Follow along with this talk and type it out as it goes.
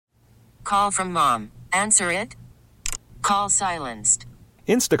Call from mom. Answer it. Call silenced.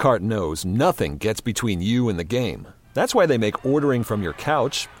 Instacart knows nothing gets between you and the game. That's why they make ordering from your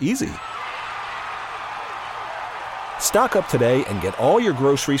couch easy. Stock up today and get all your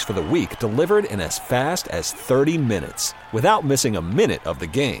groceries for the week delivered in as fast as 30 minutes without missing a minute of the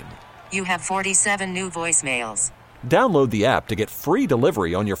game. You have 47 new voicemails. Download the app to get free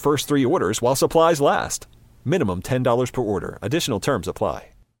delivery on your first 3 orders while supplies last. Minimum $10 per order. Additional terms apply.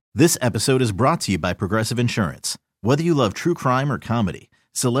 This episode is brought to you by Progressive Insurance. Whether you love true crime or comedy,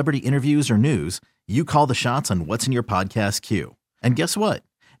 celebrity interviews or news, you call the shots on what's in your podcast queue. And guess what?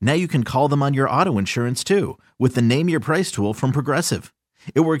 Now you can call them on your auto insurance too with the Name Your Price tool from Progressive.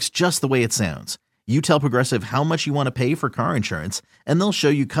 It works just the way it sounds. You tell Progressive how much you want to pay for car insurance, and they'll show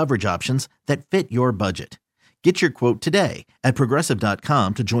you coverage options that fit your budget. Get your quote today at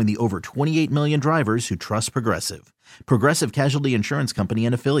Progressive.com to join the over 28 million drivers who trust Progressive. Progressive Casualty Insurance Company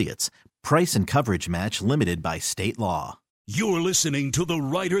and Affiliates. Price and coverage match limited by state law. You're listening to the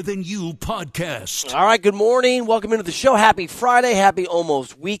Reiter Than You podcast. All right, good morning. Welcome into the show. Happy Friday. Happy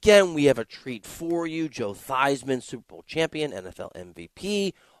almost weekend. We have a treat for you. Joe Theismann, Super Bowl champion, NFL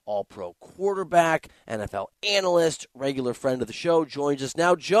MVP, All-Pro quarterback, NFL analyst, regular friend of the show, joins us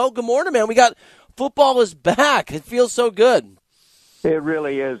now. Joe, good morning, man. Football is back. It feels so good. It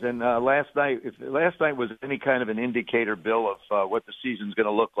really is. And last night was any kind of an indicator, Bill, of what the season's going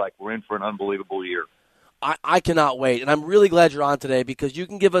to look like. We're in for an unbelievable year. I cannot wait. And I'm really glad you're on today because you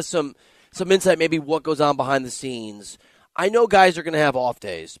can give us some insight, maybe what goes on behind the scenes. I know guys are going to have off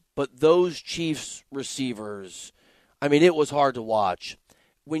days, but those Chiefs receivers, I mean, it was hard to watch.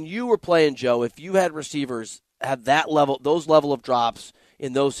 When you were playing, Joe, if you had receivers have those level of drops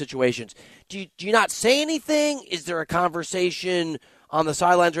in those situations, do you not say anything? Is there a conversation on the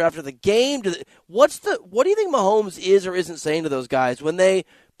sidelines or after the game? What do you think Mahomes is or isn't saying to those guys when they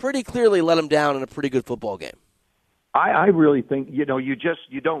pretty clearly let them down in a pretty good football game? I really think, you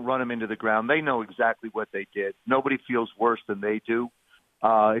don't run them into the ground. They know exactly what they did. Nobody feels worse than they do.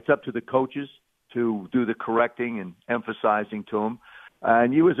 It's up to the coaches to do the correcting and emphasizing to them.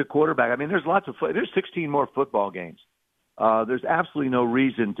 And you as a quarterback, I mean, there's 16 more football games. There's absolutely no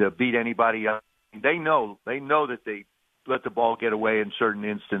reason to beat anybody up. They know that they let the ball get away in certain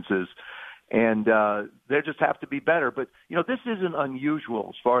instances, and they just have to be better. But, this isn't unusual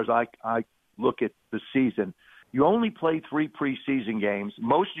as far as I look at the season. You only play 3 preseason games.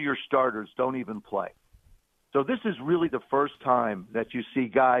 Most of your starters don't even play. So this is really the first time that you see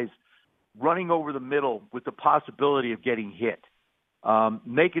guys running over the middle with the possibility of getting hit,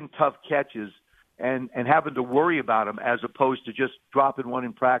 making tough catches, and having to worry about them as opposed to just dropping one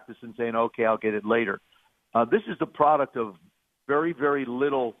in practice and saying, okay, I'll get it later. This is the product of very, very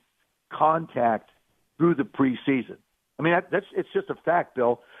little contact through the preseason. I mean, it's just a fact,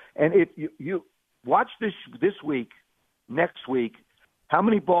 Bill. And if you watch this week, next week, how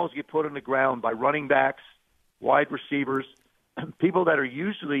many balls get put on the ground by running backs, wide receivers, people that are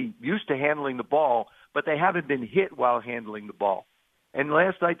usually used to handling the ball, but they haven't been hit while handling the ball. And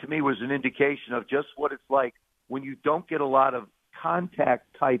last night, to me, was an indication of just what it's like when you don't get a lot of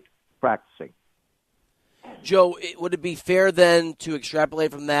contact-type practicing. Joe, would it be fair then to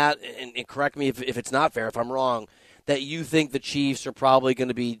extrapolate from that, and correct me if it's not fair, if I'm wrong, that you think the Chiefs are probably going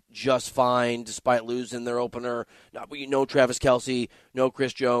to be just fine despite losing their opener? No Travis Kelce, no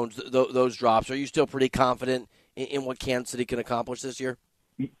Chris Jones, those drops. Are you still pretty confident in what Kansas City can accomplish this year?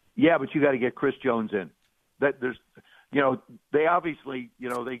 Yeah, but you got to get Chris Jones in. They obviously,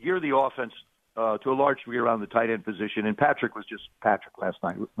 they gear the offense to a large degree around the tight end position, and Patrick was just Patrick last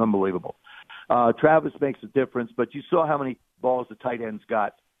night. Unbelievable. Travis makes a difference, but you saw how many balls the tight ends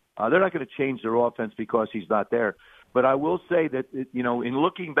got. They're not going to change their offense because he's not there. But I will say that, in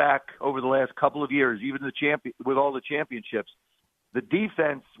looking back over the last couple of years, even with all the championships, the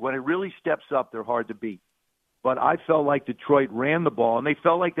defense, when it really steps up, they're hard to beat. But I felt like Detroit ran the ball, and they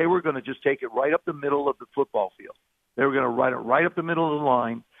felt like they were going to just take it right up the middle of the football field. They were going to run it right up the middle of the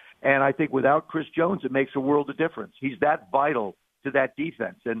line. And I think without Chris Jones, it makes a world of difference. He's that vital to that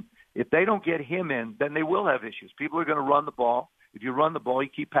defense. And if they don't get him in, then they will have issues. People are going to run the ball. If you run the ball, you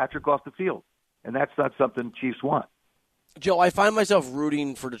keep Patrick off the field. And that's not something the Chiefs want. Joe, I find myself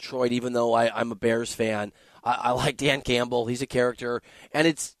rooting for Detroit, even though I'm a Bears fan. I like Dan Campbell. He's a character. And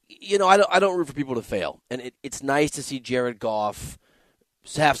it's, I don't root for people to fail. And it's nice to see Jared Goff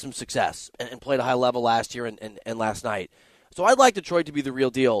have some success and play at a high level last year and last night. So I'd like Detroit to be the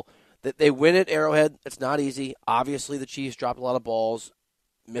real deal. That they win at Arrowhead, it's not easy. Obviously, the Chiefs dropped a lot of balls,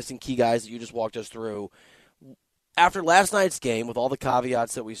 missing key guys that you just walked us through. After last night's game, with all the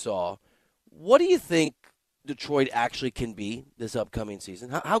caveats that we saw, what do you think Detroit actually can be this upcoming season?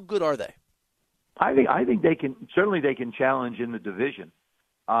 How good are they? I think they can challenge in the division.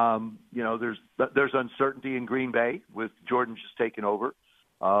 There's uncertainty in Green Bay with Jordan just taking over.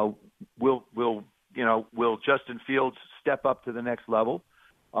 Will Justin Fields step up to the next level?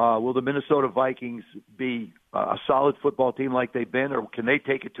 Will the Minnesota Vikings be a solid football team like they've been, or can they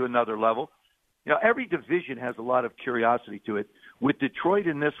take it to another level? Every division has a lot of curiosity to it. With Detroit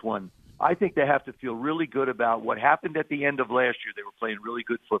in this one, I think they have to feel really good about what happened at the end of last year. They were playing really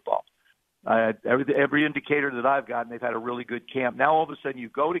good football. Every indicator that I've gotten, they've had a really good camp. Now all of a sudden you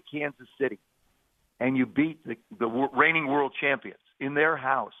go to Kansas City and you beat the reigning world champions in their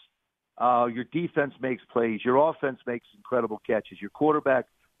house. Your defense makes plays. Your offense makes incredible catches. Your quarterback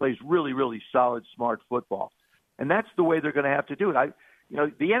plays really, really solid, smart football. And that's the way they're going to have to do it.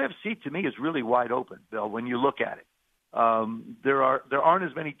 The NFC to me is really wide open, Bill, when you look at it. There aren't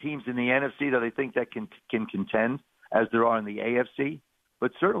as many teams in the NFC that I think that can contend as there are in the AFC.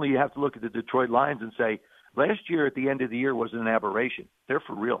 But certainly you have to look at the Detroit Lions and say, last year at the end of the year wasn't an aberration. They're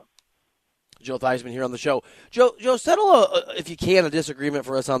for real. Joe Theismann here on the show. Joe, settle, if you can, a disagreement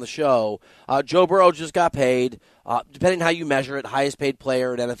for us on the show. Joe Burrow just got paid, depending on how you measure it, highest paid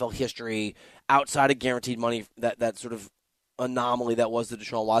player in NFL history, outside of guaranteed money, that sort of anomaly that was the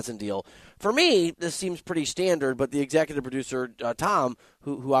Deshaun Watson deal. For me, this seems pretty standard, but the executive producer, Tom,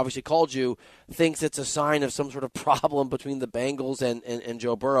 who obviously called you, thinks it's a sign of some sort of problem between the Bengals and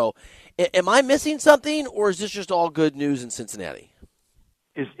Joe Burrow. Am I missing something, or is this just all good news in Cincinnati?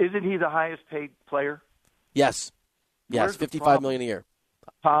 Isn't he the highest paid player? Yes. Yes, $55 million a year.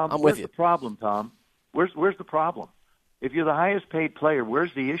 Tom, I'm with you. Where's the problem, Tom? Where's the problem? If you're the highest paid player,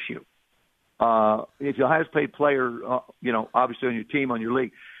 where's the issue? If you're the highest paid player, obviously on your team, on your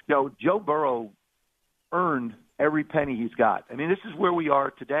league. Joe Burrow earned every penny he's got. I mean, this is where we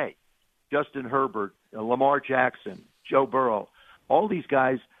are today. Justin Herbert, Lamar Jackson, Joe Burrow, all these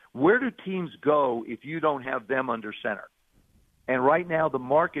guys. Where do teams go if you don't have them under center? And right now, the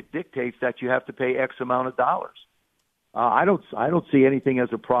market dictates that you have to pay X amount of dollars. I don't see anything as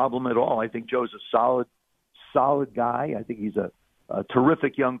a problem at all. I think Joe's a solid guy. I think he's a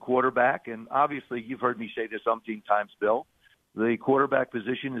terrific young quarterback. And obviously, you've heard me say this umpteen times, Bill. The quarterback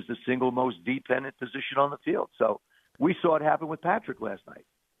position is the single most dependent position on the field. So we saw it happen with Patrick last night.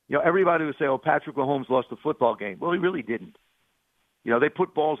 Everybody would say, Patrick Mahomes lost the football game. Well, he really didn't. They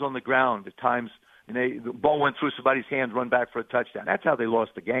put balls on the ground at times, and the ball went through somebody's hands, run back for a touchdown. That's how they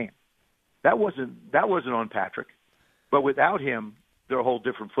lost the game. That wasn't on Patrick. But without him, they're a whole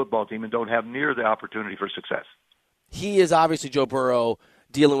different football team and don't have near the opportunity for success. He is obviously, Joe Burrow,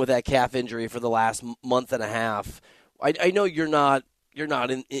 dealing with that calf injury for the last month and a half. I know you're not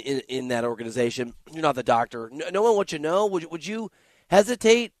in that organization. You're not the doctor. Knowing what you know, would you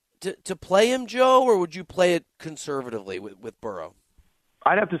hesitate to play him, Joe, or would you play it conservatively with Burrow?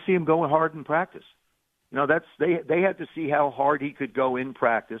 I'd have to see him going hard in practice. They had to see how hard he could go in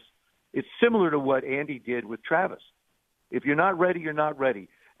practice. It's similar to what Andy did with Travis. If you're not ready, you're not ready.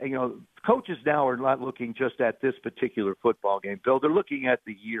 And, coaches now are not looking just at this particular football game, Bill. They're looking at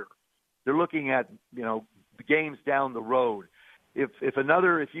the year. They're looking at, the games down the road. If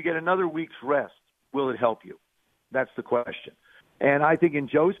you get another week's rest, will it help you? That's the question. And I think in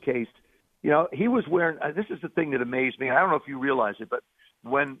Joe's case, he was wearing this is the thing that amazed me. I don't know if you realize it, but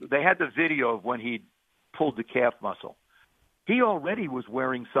when they had the video of when he pulled the calf muscle, he already was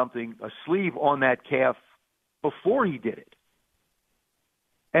wearing a sleeve on that calf before he did it.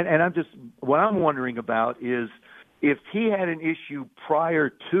 And what I'm wondering about is if he had an issue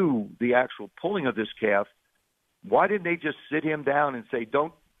prior to the actual pulling of this calf, why didn't they just sit him down and say,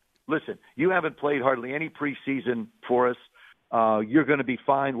 listen, you haven't played hardly any preseason for us. You're going to be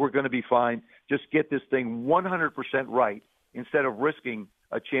fine. We're going to be fine. Just get this thing 100% right instead of risking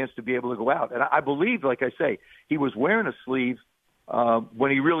a chance to be able to go out. And I believe, like I say, he was wearing a sleeve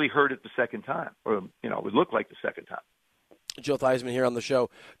when he really hurt it the second time, or, it looked like the second time. Joe Theismann here on the show.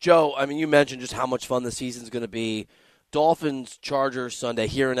 Joe, you mentioned just how much fun the season's going to be. Dolphins Chargers Sunday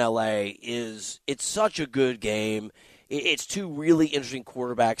here in LA it's such a good game. It's two really interesting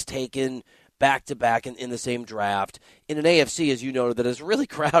quarterbacks taken back to back in the same draft. In an AFC, as you noted, that is really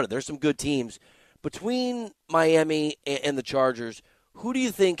crowded. There's some good teams. Between Miami and the Chargers, who do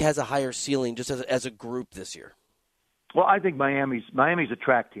you think has a higher ceiling just as a group this year? Well, I think Miami's a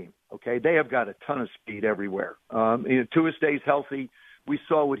track team. Okay, they have got a ton of speed everywhere. Tua stays healthy. We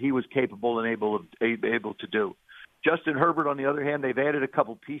saw what he was capable and able to do. Justin Herbert, on the other hand, they've added a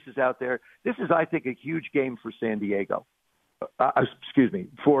couple pieces out there. This is, I think, a huge game for San Diego.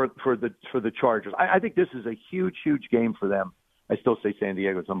 For the Chargers. I think this is a huge, huge game for them. I still say San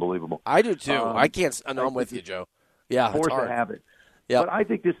Diego. It's unbelievable. I do too. I can't. I'm with you, Joe. Yeah, force to have it. Yep. But I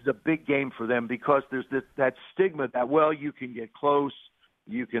think this is a big game for them because there's that stigma that, well, you can get close,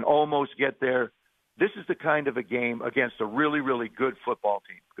 you can almost get there. This is the kind of a game against a really, really good football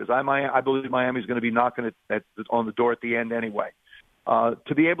team because I believe Miami's going to be knocking it on the door at the end anyway.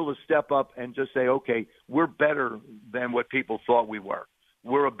 To be able to step up and just say, okay, we're better than what people thought we were.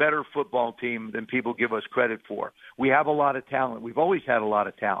 We're a better football team than people give us credit for. We have a lot of talent. We've always had a lot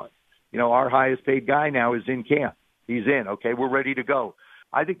of talent. Our highest paid guy now is in camp. He's in. Okay, we're ready to go.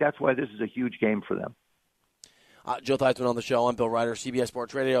 I think that's why this is a huge game for them. Joe Theismann on the show. I'm Bill Reiter, CBS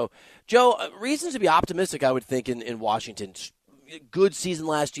Sports Radio. Joe, reasons to be optimistic, I would think, in Washington. Good season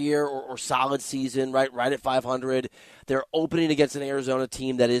last year or solid season, right at 500. They're opening against an Arizona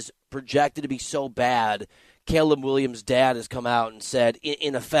team that is projected to be so bad. Caleb Williams' dad has come out and said,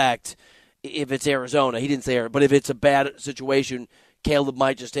 in effect, if it's Arizona, he didn't say it, but if it's a bad situation, Caleb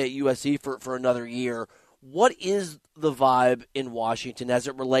might just stay at USC for another year. What is the vibe in Washington as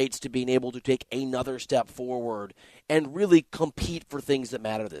it relates to being able to take another step forward and really compete for things that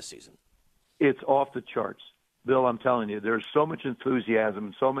matter this season? It's off the charts. Bill, I'm telling you, there's so much enthusiasm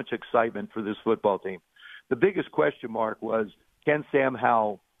and so much excitement for this football team. The biggest question mark was, can Sam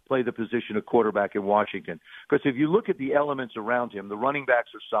Howell play the position of quarterback in Washington? Because if you look at the elements around him, the running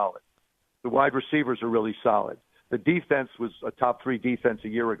backs are solid. The wide receivers are really solid. The defense was a top 3 defense a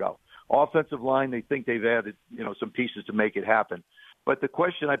year ago. Offensive line, they think they've added, some pieces to make it happen. But the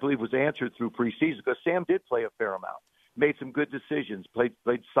question, I believe, was answered through preseason because Sam did play a fair amount, made some good decisions, played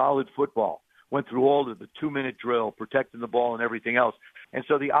solid football, went through all of the 2-minute drill, protecting the ball and everything else. And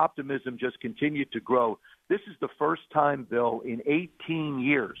so the optimism just continued to grow. This is the first time, Bill, in 18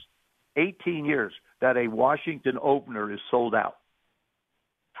 years, that a Washington opener is sold out.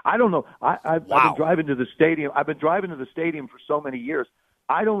 I don't know. I've been driving to the stadium. I've been driving to the stadium for so many years.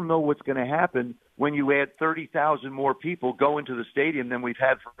 I don't know what's going to happen when you add 30,000 more people going to the stadium than we've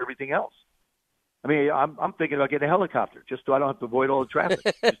had for everything else. I mean, I'm thinking about getting a helicopter just so I don't have to avoid all the traffic,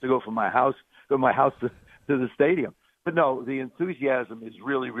 just to go from my house to the stadium. But no, the enthusiasm is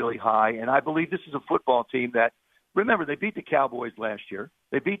really, really high, and I believe this is a football team that, remember, they beat the Cowboys last year.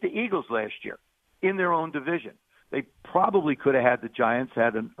 They beat the Eagles last year in their own division. They probably could have had the Giants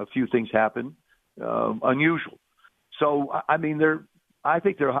had a few things happen, unusual. So, I mean, I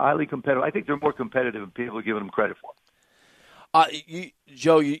think they're highly competitive. I think they're more competitive than people are giving them credit for.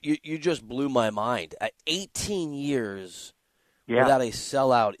 Joe, you just blew my mind. 18 years without a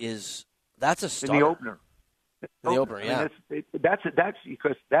sellout that's a start. In the opener. In the opener, yeah. I mean, that's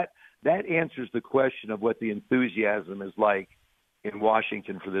because that answers the question of what the enthusiasm is like in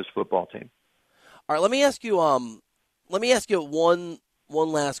Washington for this football team. All right, let me ask you one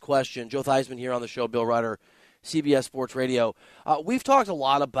last question. Joe Theismann here on the show, Bill Reiter, CBS Sports Radio. We've talked a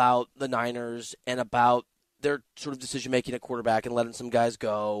lot about the Niners and about their sort of decision-making at quarterback and letting some guys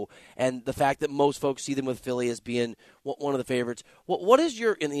go, and the fact that most folks see them with Philly as being one of the favorites. What is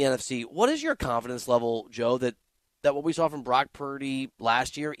in the NFC, what is your confidence level, Joe, that what we saw from Brock Purdy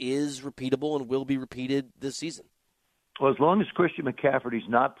last year is repeatable and will be repeated this season? Well, as long as Christian McCaffrey's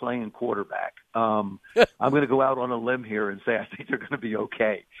not playing quarterback, I'm going to go out on a limb here and say I think they're going to be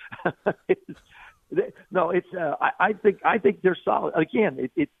okay. I think they're solid. Again,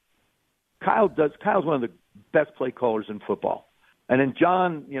 Kyle's one of the best play callers in football. And then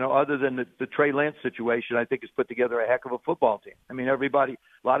John, other than the Trey Lance situation, I think has put together a heck of a football team. I mean, a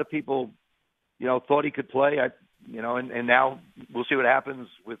lot of people, thought he could play. And now we'll see what happens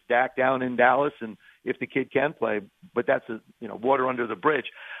with Dak down in Dallas and if the kid can play. But that's water under the bridge.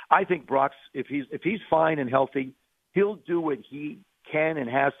 I think Brock's if he's fine and healthy, he'll do what he can and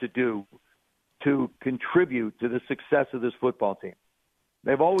has to do to contribute to the success of this football team.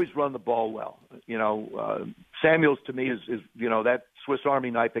 They've always run the ball well. Samuels to me is that Swiss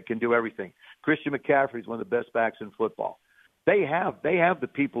Army knife that can do everything. Christian McCaffrey is one of the best backs in football. They have the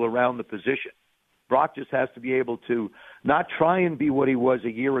people around the position. Brock just has to be able to not try and be what he was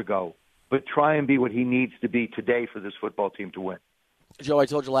a year ago, but try and be what he needs to be today for this football team to win. Joe, I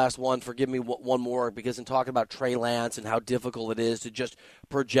told you last one. Forgive me one more, because in talking about Trey Lance and how difficult it is to just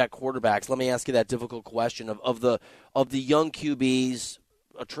project quarterbacks, let me ask you that difficult question of the young QBs,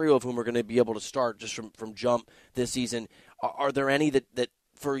 a trio of whom are going to be able to start just from jump this season. Are there any that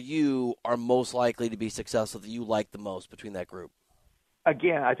for you are most likely to be successful that you like the most between that group?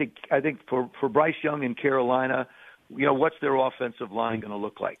 Again, I think for Bryce Young in Carolina, what's their offensive line going to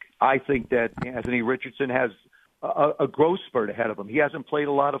look like? I think that Anthony Richardson has a growth spurt ahead of him. He hasn't played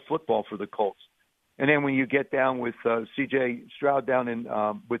a lot of football for the Colts. And then when you get down with C.J. Stroud down in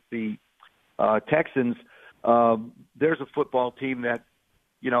with the Texans, there's a football team that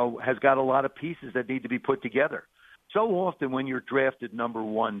has got a lot of pieces that need to be put together. So often when you're drafted number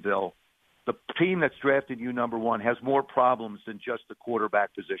one, Bill, the team that's drafted you number one has more problems than just the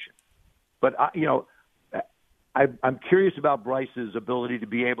quarterback position. But, I'm curious about Bryce's ability to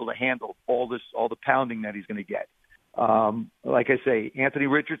be able to handle all the pounding that he's going to get. Like I say, Anthony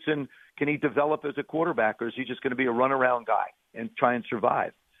Richardson, can he develop as a quarterback, or is he just going to be a runaround guy and try and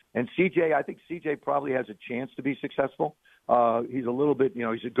survive? And CJ, I think CJ probably has a chance to be successful. He's a little bit,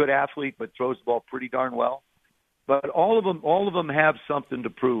 he's a good athlete, but throws the ball pretty darn well. But all of them have something to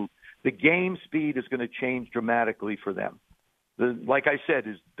prove. The game speed is going to change dramatically for them. Like I said,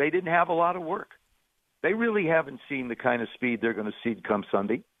 they didn't have a lot of work. They really haven't seen the kind of speed they're going to see come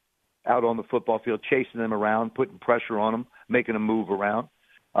Sunday out on the football field, chasing them around, putting pressure on them, making them move around.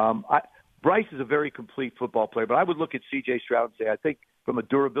 Bryce is a very complete football player, but I would look at C.J. Stroud and say, I think from a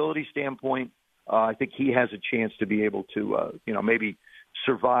durability standpoint, I think he has a chance to be able to, maybe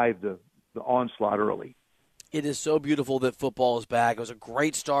survive the onslaught early. It is so beautiful that football is back. It was a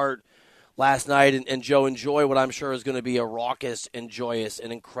great start last night, and Joe, enjoy what I'm sure is going to be a raucous and joyous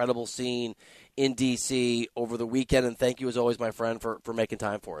and incredible scene in D.C. over the weekend. And thank you, as always, my friend, for making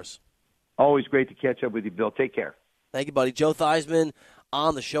time for us. Always great to catch up with you, Bill. Take care. Thank you, buddy. Joe Theismann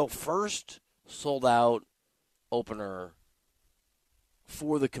on the show. First sold-out opener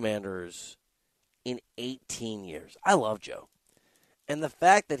for the Commanders in 18 years. I love Joe. And the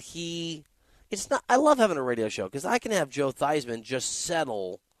fact that I love having a radio show because I can have Joe Theismann just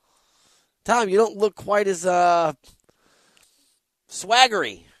settle. Tom, you don't look quite as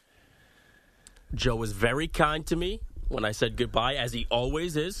swaggery. Joe was very kind to me when I said goodbye, as he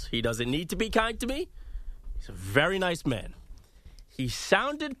always is. He doesn't need to be kind to me. He's a very nice man. He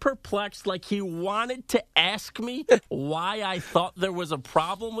sounded perplexed, like he wanted to ask me why I thought there was a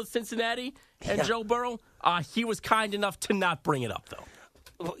problem with Cincinnati and Joe Burrow. He was kind enough to not bring it up, though.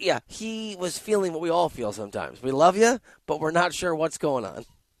 Well, yeah, he was feeling what we all feel sometimes. We love you, but we're not sure what's going on.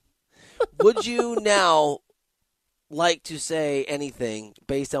 Would you now like to say anything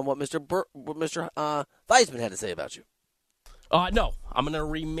based on what Mr. Theismann had to say about you? No. I'm going to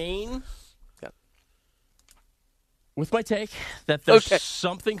remain with my take that there's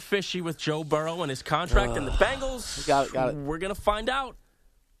something fishy with Joe Burrow and his contract and the Bengals. Got it. We're going to find out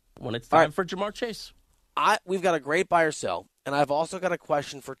when it's time for Jamar Chase. We've got a great buy or sell, and I've also got a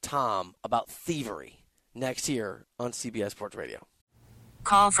question for Tom about thievery next here on CBS Sports Radio.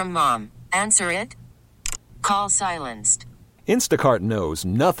 Call from mom. Answer it. Call silenced. Instacart knows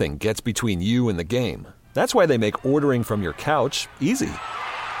nothing gets between you and the game. That's why they make ordering from your couch easy.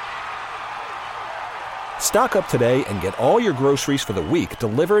 Stock up today and get all your groceries for the week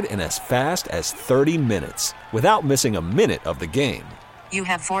delivered in as fast as 30 minutes without missing a minute of the game. You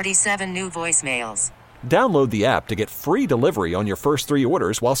have 47 new voicemails. Download the app to get free delivery on your first 3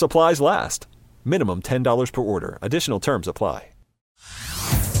 orders while supplies last. Minimum $10 per order. Additional terms apply.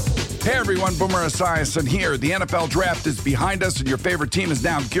 Hey everyone, Boomer Esiason here. The NFL Draft is behind us and your favorite team is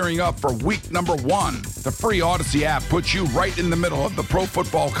now gearing up for week number 1. The free Odyssey app puts you right in the middle of the pro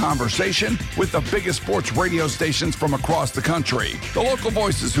football conversation with the biggest sports radio stations from across the country. The local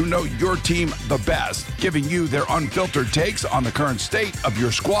voices who know your team the best, giving you their unfiltered takes on the current state of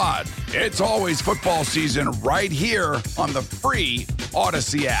your squad. It's always football season right here on the free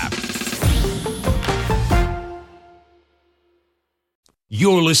Odyssey app.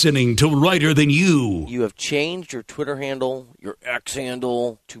 You're listening to Reiter Than You. You have changed your Twitter handle, your X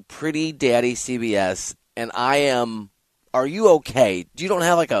handle, to Pretty Daddy CBS, and I am. Are you okay? You don't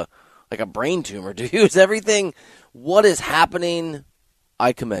have like a brain tumor, do you? Is everything? What is happening?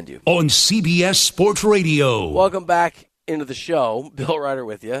 I commend you. On CBS Sports Radio. Welcome back into the show. Bill Reiter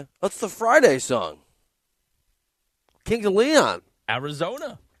with you. That's the Friday song. Kings of Leon,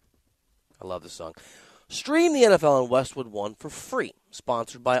 Arizona. I love this song. Stream the NFL on Westwood One for free.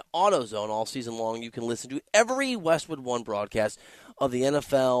 Sponsored by AutoZone all season long. You can listen to every Westwood One broadcast of the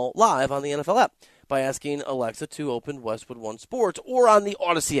NFL live on the NFL app by asking Alexa to open Westwood One Sports or on the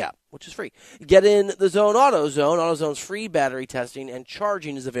Odyssey app, which is free. Get in the zone, AutoZone. AutoZone's free battery testing and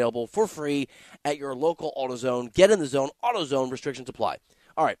charging is available for free at your local AutoZone. Get in the zone, AutoZone. Restrictions apply.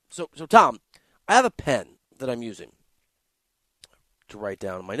 All right, so Tom, I have a pen that I'm using to write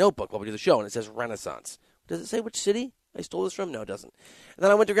down in my notebook while we do the show, and it says Renaissance. Does it say which city I stole this from? No, it doesn't. And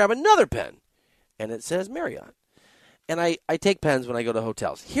then I went to grab another pen, and it says Marriott. And I take pens when I go to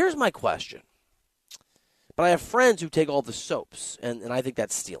hotels. Here's my question. But I have friends who take all the soaps, and I think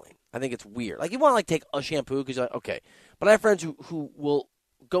that's stealing. I think it's weird. Like, you want to, like, take a shampoo because you're like, okay. But I have friends who will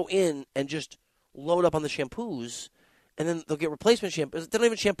go in and just load up on the shampoos, and then they'll get replacement shampoos. They don't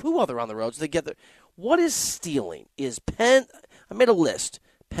even shampoo while they're on the road, so they get What is stealing? I made a list.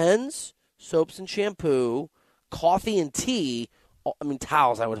 Pens, soaps and shampoo, coffee and tea, I mean,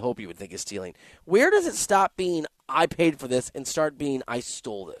 towels I would hope you would think is stealing. Where does it stop being I paid for this and start being I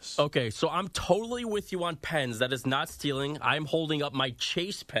stole this? Okay, so I'm totally with you on pens. That is not stealing. I'm holding up my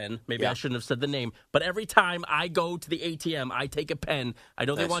Chase pen. Maybe I shouldn't have said the name. But every time I go to the ATM, I take a pen. I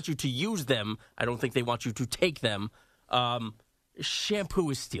know they want you to use them. I don't think they want you to take them. Shampoo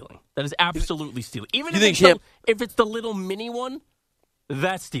is stealing. That is absolutely stealing. Even if it's the little mini one,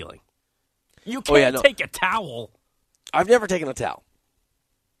 that's stealing. You can't take a towel. I've never taken a towel.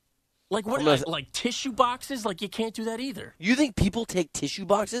 Like what? Like tissue boxes? Like you can't do that either. You think people take tissue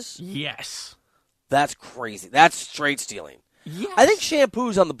boxes? Yes. That's crazy. That's straight stealing. Yes. I think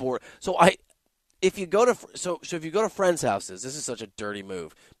shampoo's on the board. So if you go to friends' houses, this is such a dirty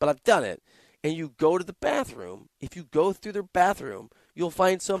move, but I've done it. And you go to the bathroom. If you go through their bathroom, you'll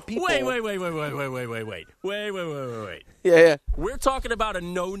find some people. Wait. Yeah. We're talking about a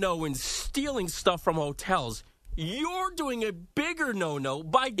no-no in stealing stuff from hotels. You're doing a bigger no-no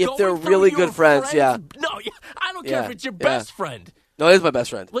by going if they're through really your good friends. Yeah. No, I don't care if it's your best friend. No, it is my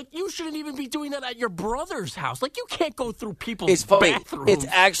best friend. Like, you shouldn't even be doing that at your brother's house. Like, you can't go through people's bathrooms. It's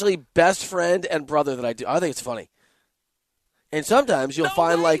actually best friend and brother that I do. I think it's funny. And sometimes you'll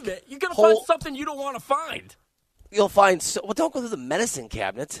find you're going to find something you don't want to find. You'll find don't go through the medicine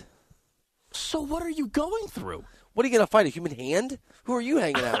cabinet. So what are you going through? What are you going to find? A human hand? Who are you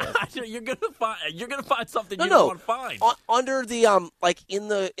hanging out with? You're going to find something you don't want to find. Under the like in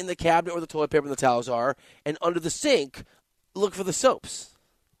the cabinet where the toilet paper and the towels are, and under the sink, look for the soaps.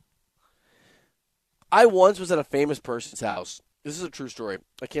 I once was at a famous person's house. This is a true story.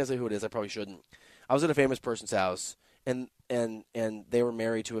 I can't say who it is. I probably shouldn't. I was at a famous person's house, and they were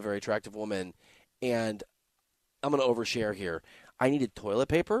married to a very attractive woman, and I'm going to overshare here. I needed toilet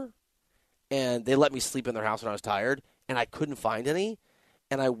paper, and they let me sleep in their house when I was tired, and I couldn't find any,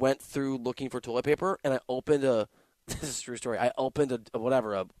 and I went through looking for toilet paper, and I opened this is a true story, I opened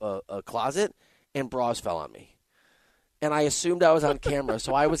a closet, and bras fell on me. And I assumed I was on camera,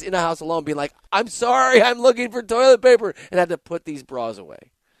 so I was in a house alone being like, I'm sorry, I'm looking for toilet paper, and had to put these bras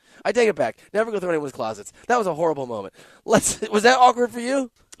away. I take it back. Never go through anyone's closets. That was a horrible moment. Was that awkward for you?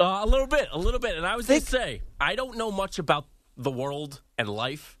 A little bit. And I was going to say, I don't know much about the world and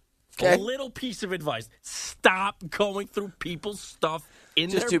life. Okay. A little piece of advice. Stop going through people's stuff in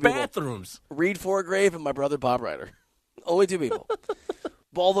their bathrooms. Reed Forgrave and my brother Bob Reiter. Only two people.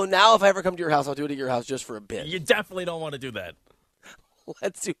 Although now if I ever come to your house, I'll do it at your house just for a bit. You definitely don't want to do that.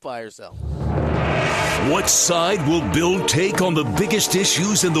 Let's do buy or sell. What side will Bill take on the biggest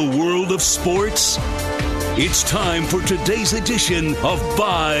issues in the world of sports? It's time for today's edition of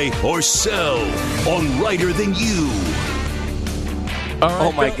Buy or Sell on Reiter Than You. All right,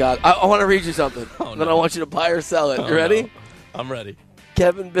 oh, my God. I want to read you something. Then I want you to buy or sell it. You ready? No. I'm ready.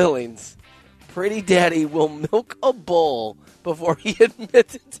 Kevin Billings. Pretty Daddy will milk a bull before he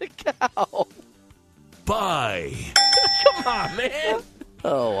admits it's a cow. Buy. Come on, man.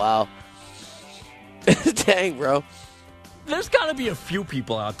 Oh, wow. Dang, bro. There's got to be a few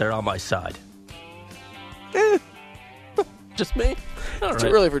people out there on my side. Just me? It's too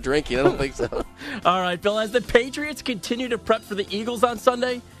early for drinking. I don't think so. All right, Bill. As the Patriots continue to prep for the Eagles on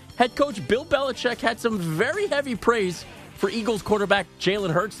Sunday, head coach Bill Belichick had some very heavy praise for Eagles quarterback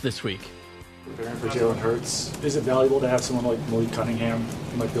Jalen Hurts this week. Preparing for Jalen Hurts, is it valuable to have someone like Malik Cunningham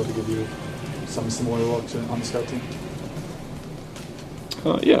who might be able to give you some similar looks on the scout team?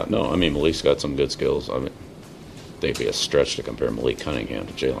 Yeah, no, I mean, Malik's got some good skills. I mean, I think it'd be a stretch to compare Malik Cunningham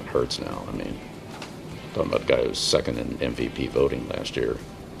to Jalen Hurts now. I mean, talking about a guy who was second in MVP voting last year,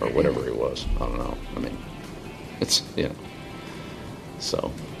 or whatever he was. I don't know. I mean, it's,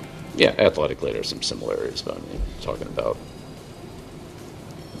 So, yeah, athletically there's some similarities, but I mean, talking about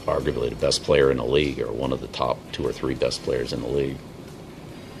arguably the best player in the league or one of the top 2 or 3 best players in the league.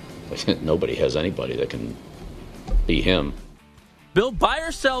 Nobody has anybody that can be him. Bill, buy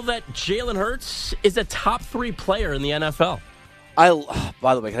or sell that Jalen Hurts is a top 3 player in the NFL?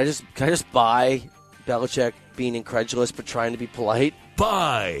 By the way, can I just buy Belichick being incredulous but trying to be polite?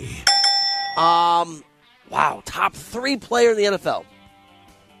 Buy. Wow, top 3 player in the NFL.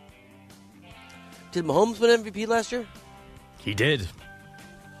 Did Mahomes win MVP last year? He did.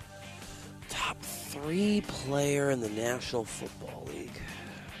 Top 3 player in the National Football League.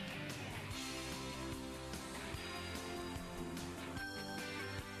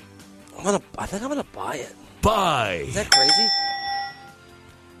 I think I'm gonna buy it. Buy. Is that crazy?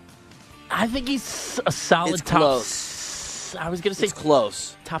 I think he's a solid it's top. Close. I was gonna say it's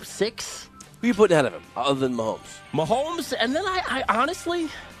close. Top 6. Who are you putting ahead of him, other than Mahomes? Mahomes, and then I honestly,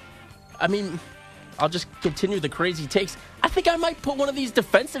 I mean, I'll just continue the crazy takes. I think I might put one of these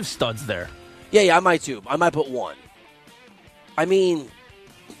defensive studs there. Yeah, I might too. I might put 1. I mean,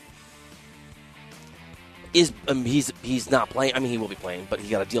 he's not playing. I mean, he will be playing, but he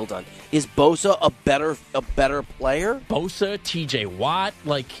got a deal done. Is Bosa a better player? Bosa, T.J. Watt,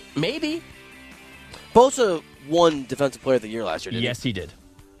 maybe. Bosa won Defensive Player of the Year last year, didn't he? Yes, he did.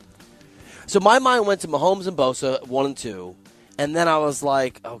 So my mind went to Mahomes and Bosa, 1 and 2, and then I was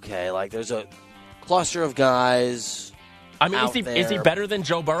like, okay, there's a cluster of guys. I mean, is he better than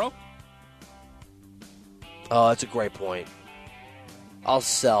Joe Burrow? Oh, that's a great point. I'll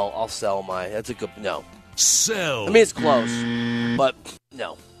sell that's a good no. Sell. I mean, it's close, but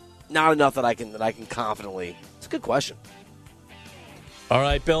no, not enough that I can confidently. It's a good question. All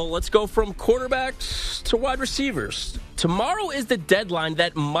right, Bill, let's go from quarterbacks to wide receivers. Tomorrow is the deadline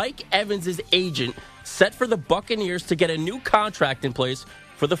that Mike Evans' agent set for the Buccaneers to get a new contract in place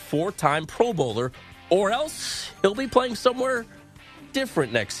for the 4-time Pro Bowler, or else he'll be playing somewhere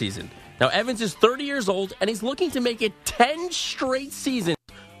different next season. Now, Evans is 30 years old, and he's looking to make it 10 straight seasons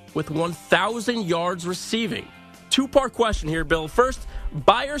with 1,000 yards receiving. 2-part question here, Bill. First,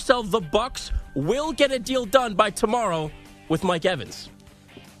 buy or sell the Bucs will get a deal done by tomorrow with Mike Evans.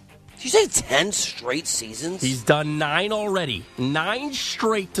 Did you say 10 straight seasons? He's done 9 already. 9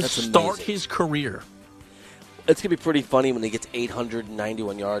 straight to start his career. It's going to be pretty funny when he gets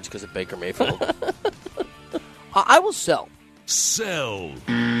 891 yards because of Baker Mayfield. I will sell. Sell.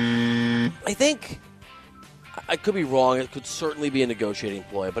 I think, I could be wrong, it could certainly be a negotiating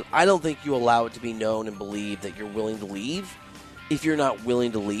ploy, but I don't think you allow it to be known and believed that you're willing to leave if you're not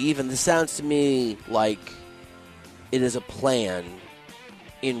willing to leave. And this sounds to me like it is a plan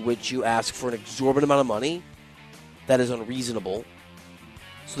in which you ask for an exorbitant amount of money that is unreasonable,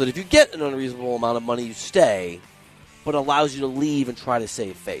 so that if you get an unreasonable amount of money, you stay, but allows you to leave and try to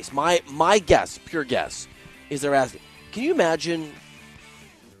save face. My guess, pure guess, is they're asking, can you imagine,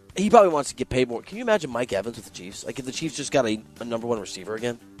 he probably wants to get paid more. Can you imagine Mike Evans with the Chiefs? If the Chiefs just got a number 1 receiver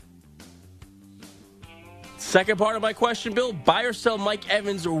again? Second part of my question, Bill, buy or sell Mike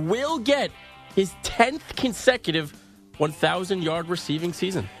Evans will get his 10th consecutive 1,000-yard receiving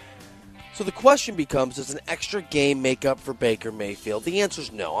season. So the question becomes, does an extra game make up for Baker Mayfield? The answer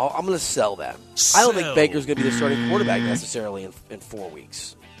is no. I'm going to sell that. I don't think Baker's going to be the starting quarterback necessarily in 4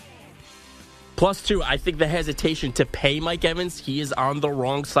 weeks. Plus 2, I think the hesitation to pay Mike Evans, he is on the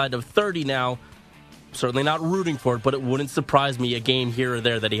wrong side of 30 now. Certainly not rooting for it, but it wouldn't surprise me a game here or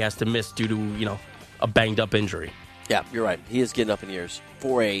there that he has to miss due to, a banged-up injury. Yeah, you're right. He is getting up in years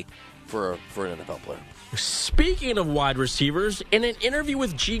for an NFL player. Speaking of wide receivers, in an interview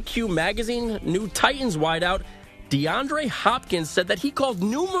with GQ magazine, new Titans wideout DeAndre Hopkins said that he called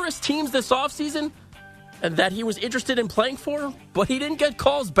numerous teams this offseason and that he was interested in playing for, but he didn't get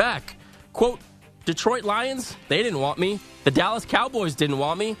calls back. Quote, Detroit Lions, they didn't want me. The Dallas Cowboys didn't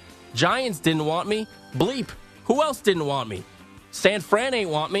want me. Giants didn't want me. Bleep, who else didn't want me? San Fran ain't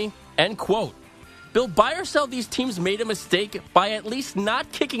want me. End quote. Bill, buy or sell these teams made a mistake by at least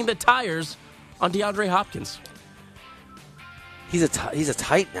not kicking the tires on DeAndre Hopkins. He's a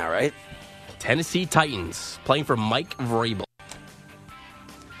Titan now, right? Tennessee Titans, playing for Mike Vrabel.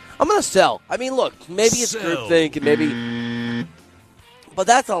 I'm going to sell. I mean, look, maybe it's groupthink and maybe... But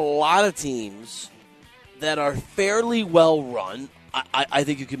that's a lot of teams that are fairly well run. I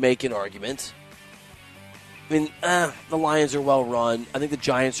think you could make an argument. I mean, the Lions are well run. I think the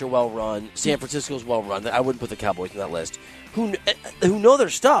Giants are well run. San Francisco's well run. I wouldn't put the Cowboys on that list. Who know their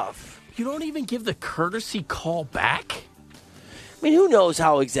stuff. You don't even give the courtesy call back? I mean, who knows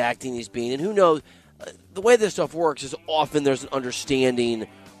how exacting he's being, and who knows... the way this stuff works is often there's an understanding...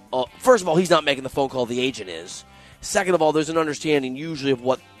 first of all, he's not making the phone call, the agent is. Second of all, there's an understanding usually of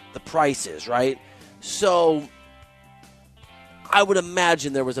what the price is, right? So I would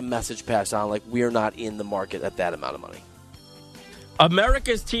imagine there was a message passed on, like, we're not in the market at that amount of money.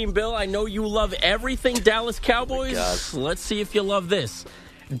 America's team, Bill. I know you love everything Dallas Cowboys. Oh, let's see if you love this.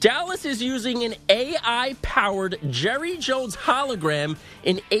 Dallas is using an AI-powered Jerry Jones hologram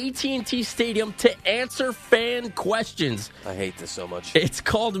in AT&T Stadium to answer fan questions. I hate this so much. It's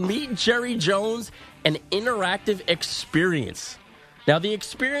called Meet Jerry Jones, an interactive experience. Now, the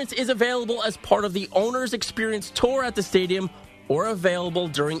experience is available as part of the Owner's Experience Tour at the stadium or available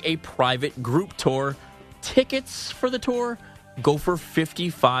during a private group tour. Tickets for the tour go for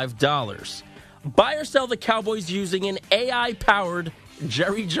 $55. Buy or sell the Cowboys using an AI-powered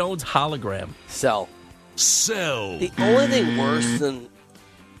Jerry Jones hologram. Sell. Sell. The only thing worse than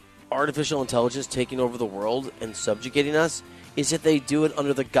artificial intelligence taking over the world and subjugating us is if they do it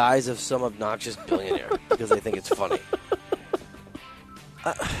under the guise of some obnoxious billionaire because they think it's funny.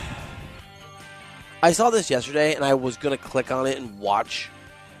 I saw this yesterday, and I was going to click on it and watch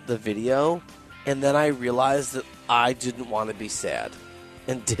the video, and then I realized that I didn't want to be sad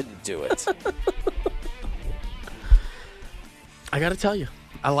and didn't do it. I got to tell you,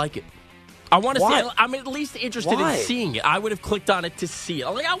 I like it. I want to see it. I'm at least interested in seeing it. I would have clicked on it to see it.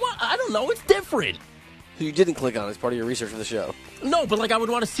 I don't know. It's different. So you didn't click on it as part of your research for the show? No, but I would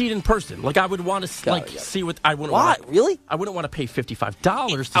want to see it in person. I would want to see what I wouldn't. Why? Really? I wouldn't want to pay $55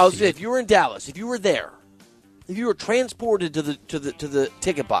 I was see saying, it. if you were in Dallas, if you were there, if you were transported to the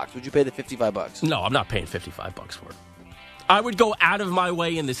ticket box, would you pay the $55? No, I'm not paying $55 for it. I would go out of my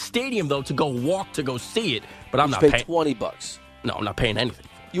way in the stadium though to go walk to go see it, but I'm not paying $20. No, I'm not paying anything.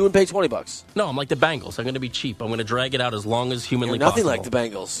 You wouldn't pay $20? No, I'm like the Bengals. I'm going to be cheap. I'm going to drag it out as long as humanly You're nothing possible.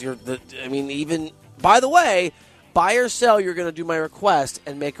 like the Bengals. Even by the way, buy or sell, you're going to do my request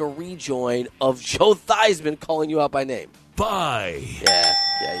and make a rejoin of Joe Theismann calling you out by name. Buy. Yeah,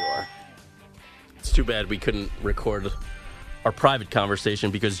 you are. It's too bad we couldn't record our private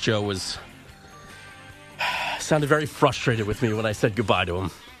conversation because Joe sounded very frustrated with me when I said goodbye to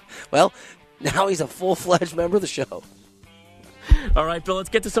him. Well, now he's a full-fledged member of the show. All right, Bill, let's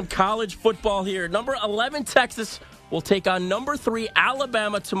get to some college football here. Number 11, Texas, will take on number 3,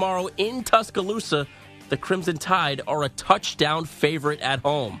 Alabama tomorrow in Tuscaloosa. The Crimson Tide are a touchdown favorite at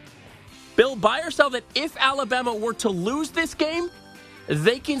home. Bill, buy or sell that if Alabama were to lose this game,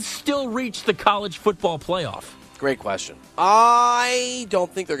 they can still reach the college football playoff. Great question. I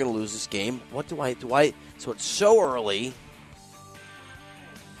don't think they're going to lose this game. What do I? So it's so early.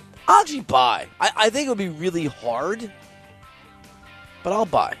 I'll actually buy. I think it would be really hard, but I'll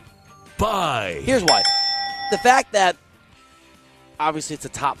buy. Buy. Here's why. The fact that, obviously, it's a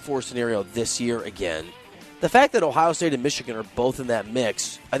top 4 scenario this year again. The fact that Ohio State and Michigan are both in that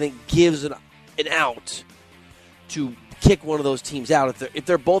mix, I think, gives an out to kick one of those teams out. If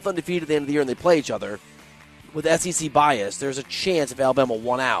they're both undefeated at the end of the year and they play each other, with SEC bias, there's a chance if Alabama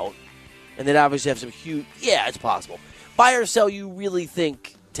won out, and they'd obviously have some huge... Yeah, it's possible. Buy or sell, you really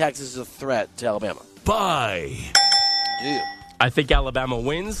think Texas is a threat to Alabama? Buy. Do you? I think Alabama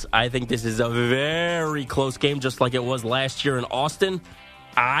wins. I think this is a very close game, just like it was last year in Austin.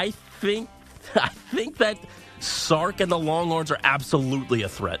 I think that Sark and the Longhorns are absolutely a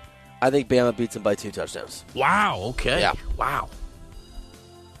threat. I think Bama beats them by 2 touchdowns. Wow, okay. Yeah. Wow.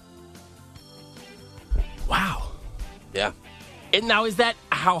 Yeah. And now, is that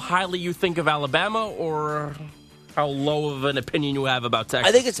how highly you think of Alabama or how low of an opinion you have about Texas?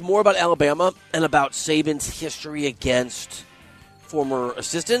 I think it's more about Alabama and about Saban's history against former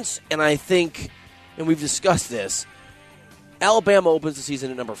assistants. And I think, and we've discussed this, Alabama opens the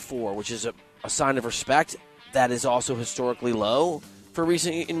season at number 4, which is a sign of respect that is also historically low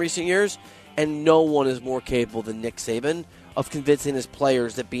in recent years. And no one is more capable than Nick Saban of convincing his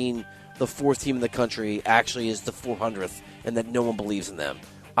players that being the 4th team in the country actually is the 400th and that no one believes in them.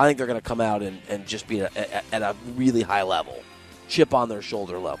 I think they're going to come out and just be at a really high level, chip on their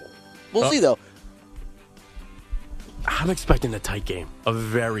shoulder level. We'll see, though. I'm expecting a tight game, a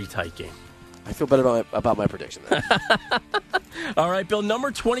very tight game. I feel better about my prediction then. All right, Bill,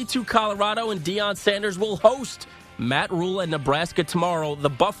 number 22, Colorado, and Deion Sanders will host Matt Rule and Nebraska tomorrow. The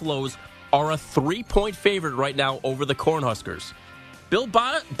Buffaloes are a 3-point favorite right now over the Cornhuskers. Bill,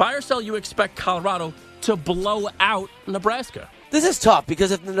 buy or sell, you expect Colorado to blow out Nebraska? This is tough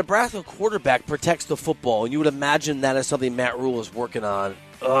because if the Nebraska quarterback protects the football, and you would imagine that is something Matt Rule is working on,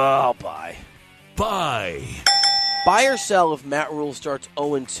 I'll buy. Buy. Buy or sell if Matt Rule starts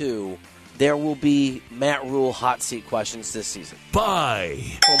 0-2, there will be Matt Rule hot seat questions this season. Buy.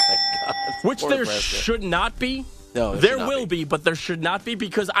 Oh, my God. Which Poor there Nebraska. should not be. No, there will be, but there should not be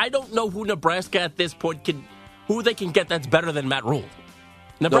because I don't know who Nebraska at this point who they can get that's better than Matt Rule.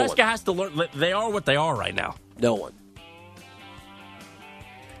 Nebraska has to learn. They are what they are right now. No one.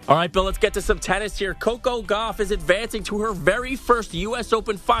 All right, Bill, let's get to some tennis here. Coco Gauff is advancing to her very first U.S.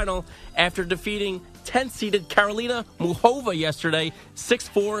 Open final after defeating 10th-seeded Karolina Muchova yesterday,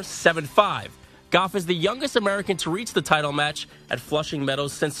 6-4, 7-5. Gauff is the youngest American to reach the title match at Flushing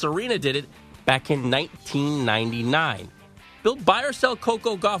Meadows since Serena did it back in 1999. Bill, buy or sell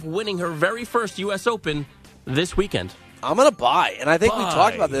Coco Gauff winning her very first U.S. Open this weekend? I'm going to buy. And I think we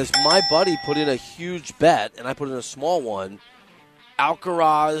talked about this. My buddy put in a huge bet, and I put in a small one.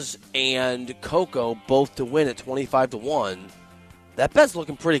 Alcaraz and Coco both to win at 25-1. That bet's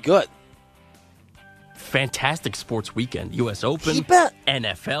looking pretty good. Fantastic sports weekend. U.S. Open,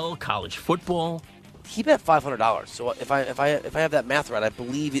 NFL, college football. He bet $500. So if I have that math right, I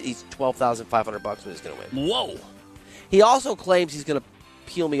believe he's $12,500 when he's going to win. Whoa! He also claims he's going to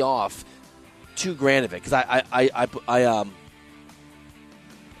peel me off $2,000 of it because I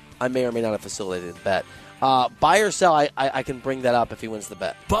may or may not have facilitated the bet. Buy or sell, I can bring that up if he wins the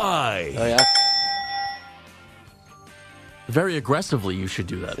bet. Buy. Oh, yeah? Very aggressively, you should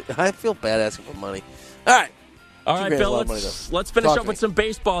do that. I feel bad asking for money. All right. All right, Bill, let's finish up with some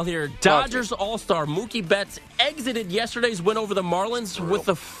baseball here. Dodgers All-Star Mookie Betts exited yesterday's win over the Marlins with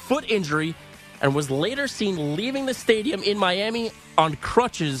a foot injury and was later seen leaving the stadium in Miami on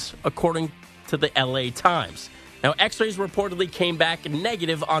crutches, according to the LA Times. Now, x-rays reportedly came back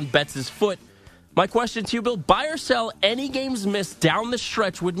negative on Betts' foot. My question to you, Bill, buy or sell any games missed down the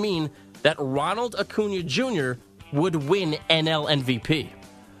stretch would mean that Ronald Acuna Jr. would win NL MVP.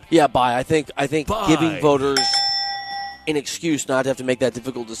 Yeah, buy. I think Buy. Giving voters an excuse not to have to make that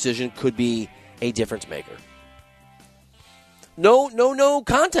difficult decision could be a difference maker. No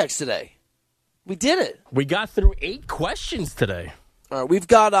context today. We did it. We got through 8 questions today. All right, we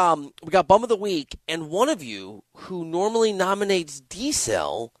got Bum of the Week, and one of you who normally nominates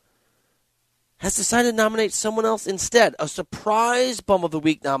D-Cell has decided to nominate someone else instead. A surprise Bum of the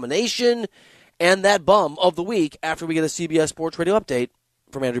Week nomination, and that Bum of the Week after we get a CBS Sports Radio update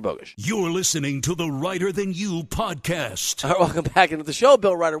from Andrew Bogusch. You're listening to the Reiter Than You podcast. All right, welcome back into the show.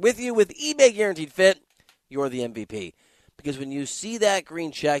 Bill Reiter with you with eBay Guaranteed Fit. You're the MVP. Because when you see that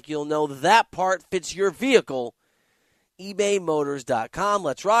green check, you'll know that part fits your vehicle. ebaymotors.com.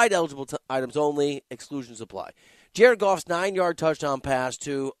 Let's ride. Eligible items only. Exclusions apply. Jared Goff's 9-yard touchdown pass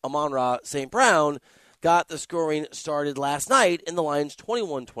to Amon-Ra St. Brown got the scoring started last night in the Lions'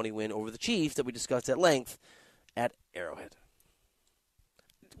 21-20 win over the Chiefs that we discussed at length at Arrowhead.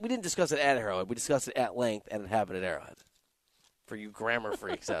 We didn't discuss it at Arrowhead. We discussed it at length, and it happened at Arrowhead. For you grammar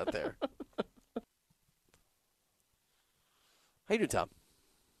freaks out there. How you doing, Tom?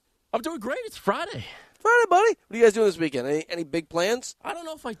 I'm doing great. It's Friday. Friday, buddy. What are you guys doing this weekend? Any big plans? I don't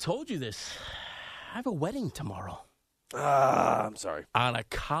know if I told you this. I have a wedding tomorrow. I'm sorry. On a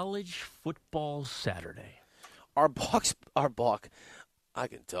college football Saturday. Our boss,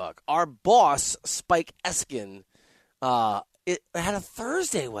 Spike Eskin, it had a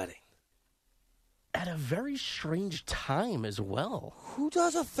Thursday wedding. At a very strange time as well. Who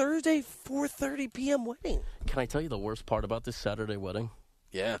does a Thursday 4:30 p.m. wedding? Can I tell you the worst part about this Saturday wedding?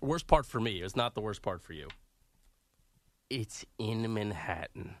 Yeah. Worst part for me. It's not the worst part for you. It's in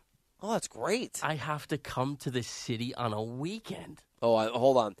Manhattan. Oh, that's great. I have to come to the city on a weekend. Oh,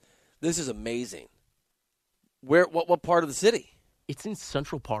 hold on. This is amazing. Where? What part of the city? It's in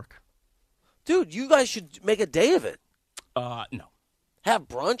Central Park. Dude, you guys should make a day of it. No. Have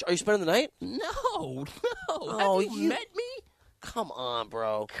brunch? Are you spending the night? No. Oh, have you met me? Come on,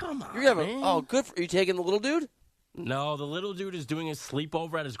 bro. Come on, You're gonna man. Oh, good for you. Taking the little dude? No, the little dude is doing a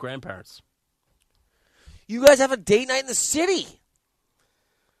sleepover at his grandparents'. You guys have a date night in the city.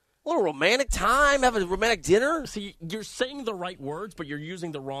 A little romantic time. Have a romantic dinner. See, you're saying the right words, but you're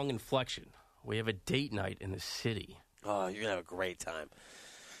using the wrong inflection. We have a date night in the city. Oh, you're gonna have a great time.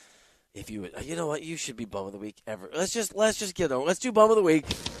 If you would, you know what? You should be Bum of the Week ever. Let's just get over. Let's do Bum of the Week.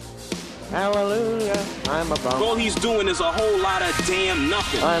 Hallelujah, I'm a bum. All he's doing is a whole lot of damn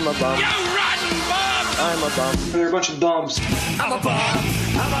nothing. I'm a bum. You rotten bum! I'm a bum. They're a bunch of bums. I'm a bum.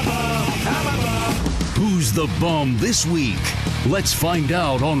 I'm a bum. I'm a bum. Who's the bum this week? Let's find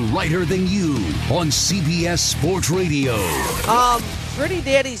out on Reiter Than You on CBS Sports Radio. Pretty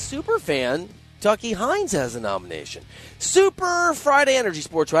Daddy superfan Tucky Hines has a nomination. Super Friday Energy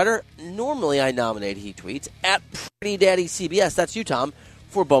sports writer. Normally I nominate, he tweets, at Pretty Daddy CBS. That's you, Tom,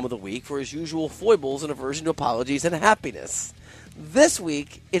 for Bum of the Week for his usual foibles and aversion to apologies and happiness. This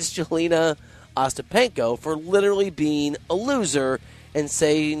week, it's Jelena Ostapenko for literally being a loser and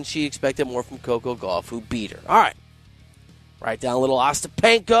saying she expected more from Coco Gauff, who beat her. All right. Write down a little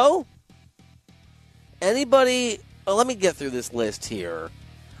Ostapenko. Anybody... Well, let me get through this list here.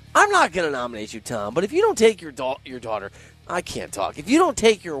 I'm not going to nominate you, Tom, but if you don't take your daughter, I can't talk. If you don't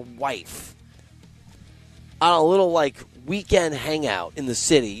take your wife on a little weekend hangout in the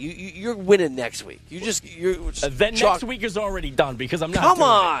city, you're winning next week. Then next week is already done because I'm not. Come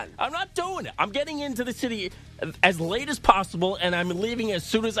on, I'm not doing it. I'm getting into the city as late as possible, and I'm leaving as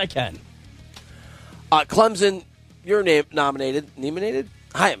soon as I can. Clemson, you're nominated.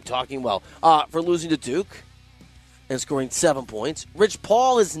 I am talking well for losing to Duke and scoring 7 points. Rich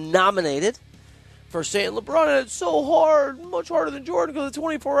Paul is nominated for saying LeBron had it so hard, much harder than Jordan because of the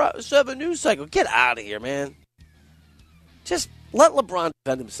 24/7 news cycle. Get out of here, man. Just let LeBron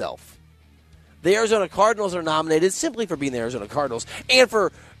defend himself. The Arizona Cardinals are nominated simply for being the Arizona Cardinals and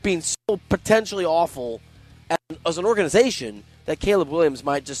for being so potentially awful as an organization that Caleb Williams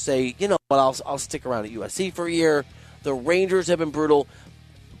might just say, you know what, I'll stick around at USC for a year. The Rangers have been brutal.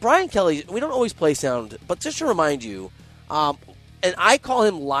 Brian Kelly, we don't always play sound, but just to remind you, and I call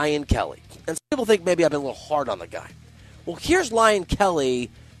him Lion Kelly. And some people think maybe I've been a little hard on the guy. Well, here's Lion Kelly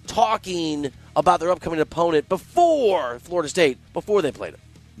talking about their upcoming opponent before Florida State, before they played it.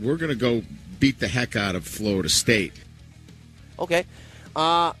 We're going to go beat the heck out of Florida State. Okay.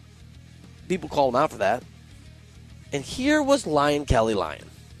 People call him out for that. And here was Lion Kelly lying.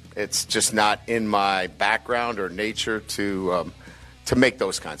 It's just not in my background or nature to make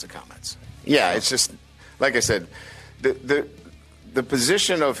those kinds of comments. Yeah, it's just, like I said, the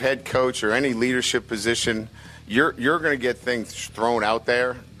position of head coach or any leadership position, you're going to get things thrown out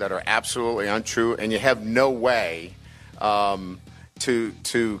there that are absolutely untrue, and you have no way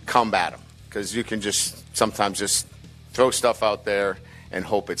to combat them, because you can just sometimes just throw stuff out there and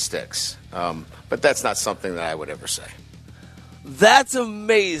hope it sticks. But that's not something that I would ever say. That's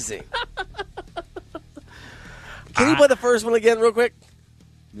amazing. Can you play the first one again real quick?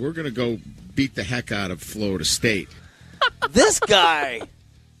 We're going to go beat the heck out of Florida State. This guy.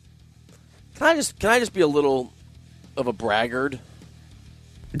 Can I just be a little of a braggart?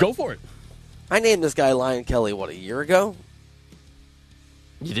 Go for it. I named this guy Lion Kelly, a year ago?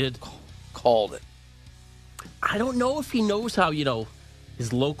 You did. Called it. I don't know if he knows how,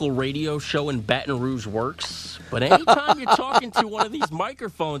 his local radio show in Baton Rouge works, but anytime you're talking to one of these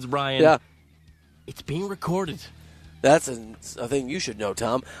microphones, Brian, it's being recorded. That's a thing you should know,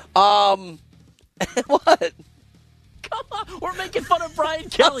 Tom. What? Come on, we're making fun of Brian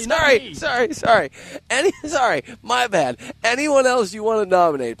Kelly. Sorry. Sorry, my bad. Anyone else you want to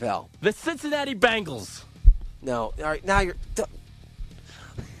nominate, pal? The Cincinnati Bengals. No, all right. Now you're.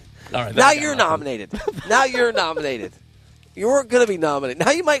 All right. Now you're nominated. Now you're nominated. You weren't going to be nominated.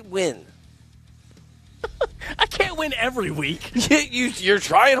 Now you might win. I can't win every week. You're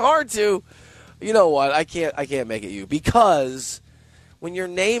trying hard to. You know what? I can't make it you, because when your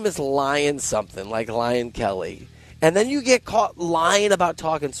name is Lion something like Lion Kelly, and then you get caught lying about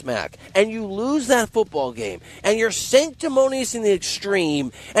talking smack, and you lose that football game, and you're sanctimonious in the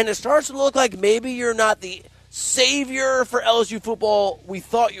extreme, and it starts to look like maybe you're not the savior for LSU football we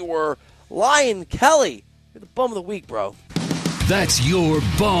thought you were, Lion Kelly, you're the bum of the week, bro. That's your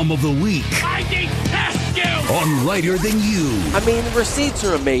Bum of the Week. I detest you! On Reiter Than You. I mean, the receipts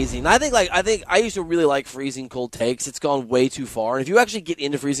are amazing. I think I used to really like freezing cold takes. It's gone way too far. And if you actually get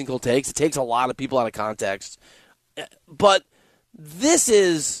into freezing cold takes, it takes a lot of people out of context. But this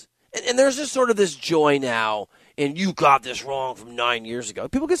is, and there's just sort of this joy now, and you got this wrong from 9 years ago.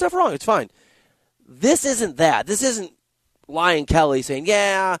 People get stuff wrong. It's fine. This isn't that. This isn't Lion Kelly saying,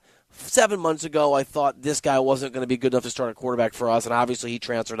 7 months ago I thought this guy wasn't going to be good enough to start a quarterback for us, and obviously he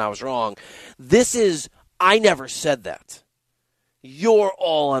transferred and I was wrong. This is, I never said that. You're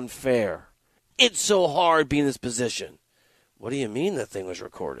all unfair. It's so hard being in this position. What do you mean that thing was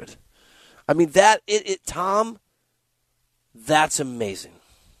recorded? I mean, Tom, that's amazing.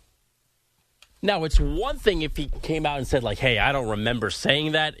 Now, it's one thing if he came out and said, hey, I don't remember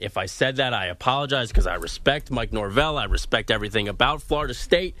saying that. If I said that, I apologize because I respect Mike Norvell. I respect everything about Florida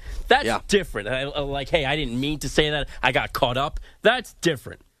State. That's different. Hey, I didn't mean to say that. I got caught up. That's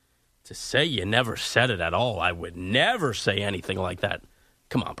different. To say you never said it at all, I would never say anything like that.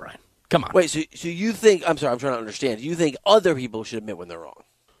 Come on, Brian. Come on. Wait, so you think, I'm sorry, I'm trying to understand. You think other people should admit when they're wrong?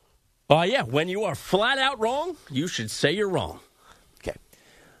 Yeah. When you are flat out wrong, you should say you're wrong.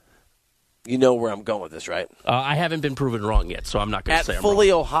 You know where I'm going with this, right? I haven't been proven wrong yet, so I'm not going to say I'm wrong. At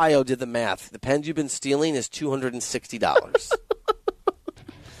Fully, Ohio did the math. The pens you've been stealing is $260.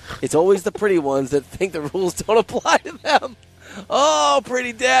 It's always the pretty ones that think the rules don't apply to them. Oh,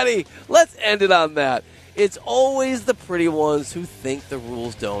 pretty daddy. Let's end it on that. It's always the pretty ones who think the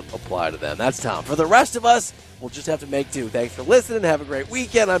rules don't apply to them. That's Tom. For the rest of us, we'll just have to make do. Thanks for listening. Have a great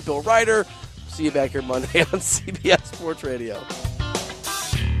weekend. I'm Bill Reiter. See you back here Monday on CBS Sports Radio.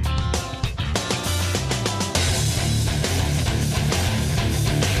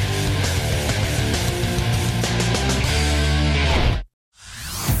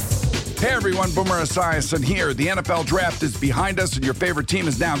 Hey everyone, Boomer Esiason here. The NFL Draft is behind us and your favorite team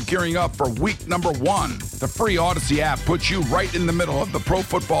is now gearing up for week number 1. The free Odyssey app puts you right in the middle of the pro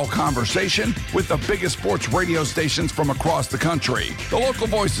football conversation with the biggest sports radio stations from across the country. The local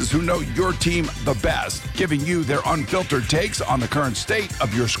voices who know your team the best, giving you their unfiltered takes on the current state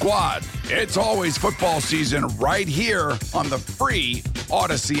of your squad. It's always football season right here on the free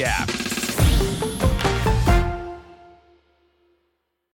Odyssey app.